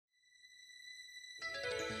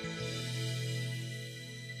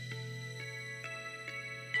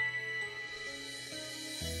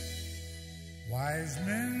Wise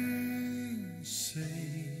men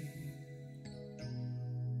say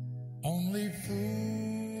only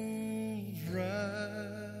fools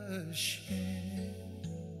rush in,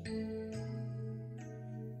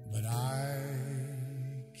 but I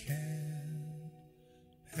can't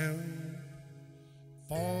help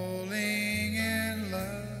falling in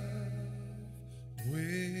love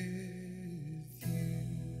with you.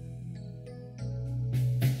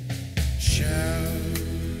 Shall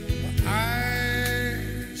I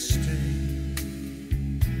stay?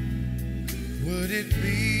 Would it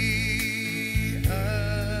be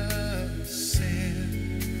a sin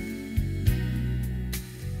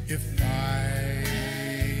if I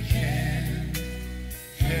can't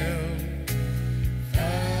help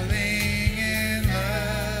falling in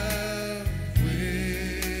love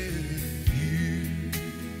with you?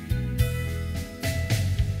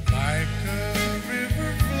 Like a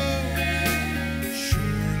river flows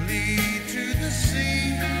surely to the sea,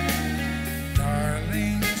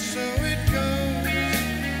 darling, so it goes.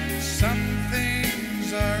 Some things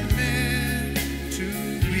are meant to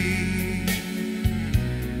be.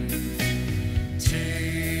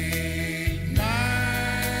 Take my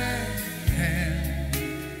hand,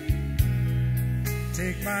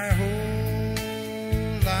 take my whole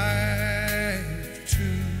life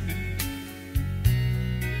too,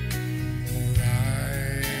 for I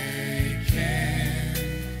can't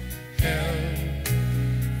help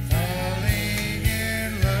falling in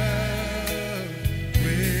love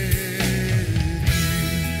with you.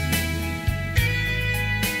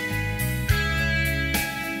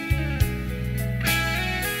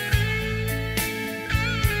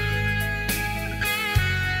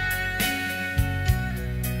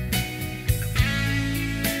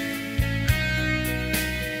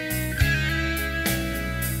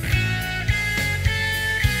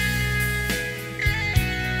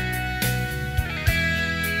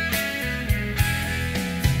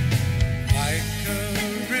 Like a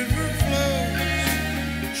river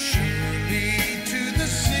flows surely to the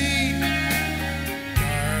sea,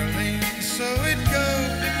 darling, so it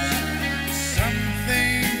goes. Some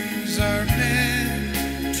things are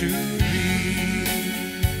meant to be.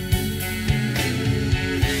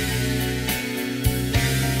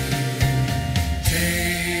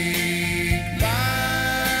 Take my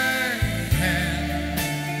hand,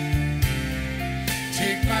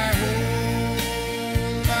 take my whole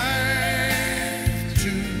life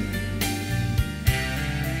too,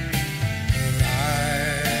 for I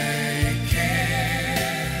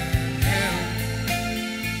can't help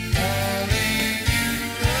falling in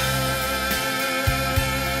love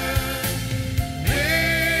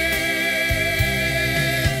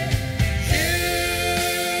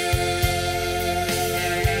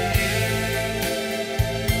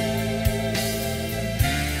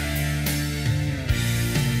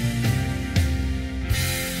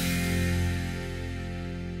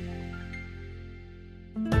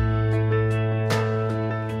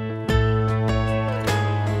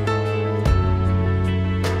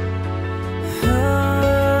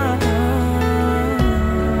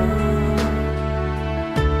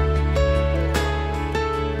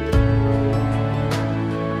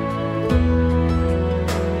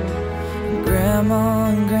Grandma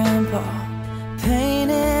and Grandpa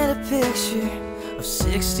painted a picture of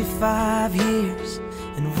 65 years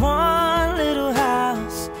in one little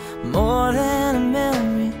house. More than a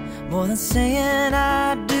memory, more than saying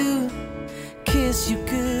I do. Kiss you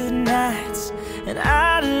good nights and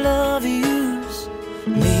I love yous.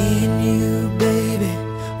 Me and you, baby,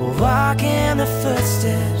 will walk in the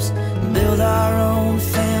footsteps and build our own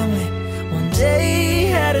family, one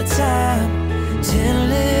day at a time. 10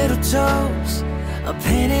 little toes, a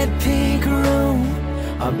painted pink room.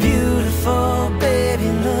 Our beautiful baby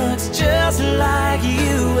looks just like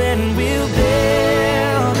you, and we'll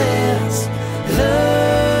build this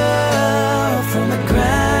love from the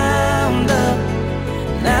ground up.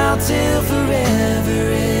 Now till forever,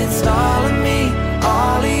 it's all of me,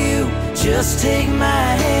 all of you. Just take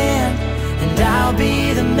my hand and I'll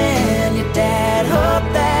be the man your dad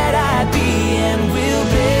hoped that I'd be, and we'll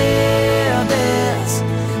build this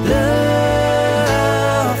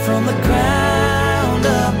love from the ground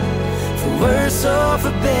up, for worse or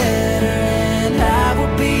for better. And I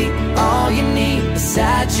will be all you need.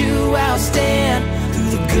 Beside you I'll stand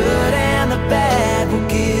through the good and the bad. We'll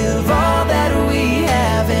give all that we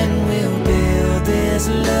have, and we'll build this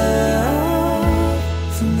love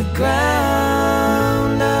from the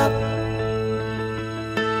ground up.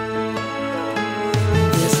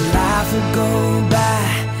 This life will go by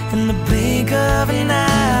in the blink of an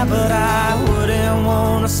eye, but I wouldn't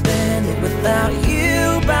want to spend it without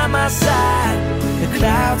you, by my side. The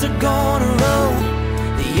clouds are gonna roll,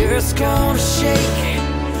 the earth's gonna shake,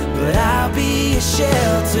 but I'll be a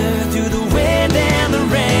shelter through the wind and the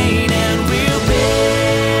rain. And we'll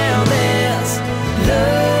build this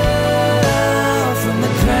love from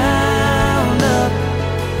the ground up,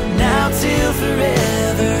 now till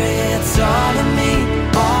forever. It's all of me,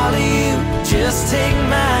 all of you. Just take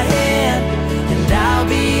my hand, and I'll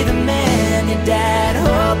be the man your dad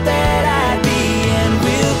hoped that I'd be. And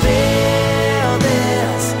we'll build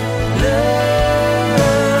this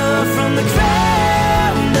love from the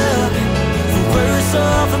ground up, for worse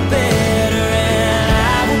or for better. And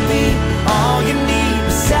I will be all you need.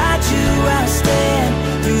 Beside you I'll stand,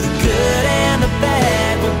 through the good and the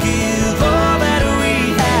bad. We'll give all that we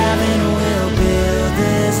have, and we'll build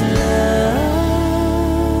this love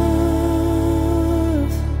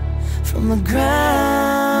from the ground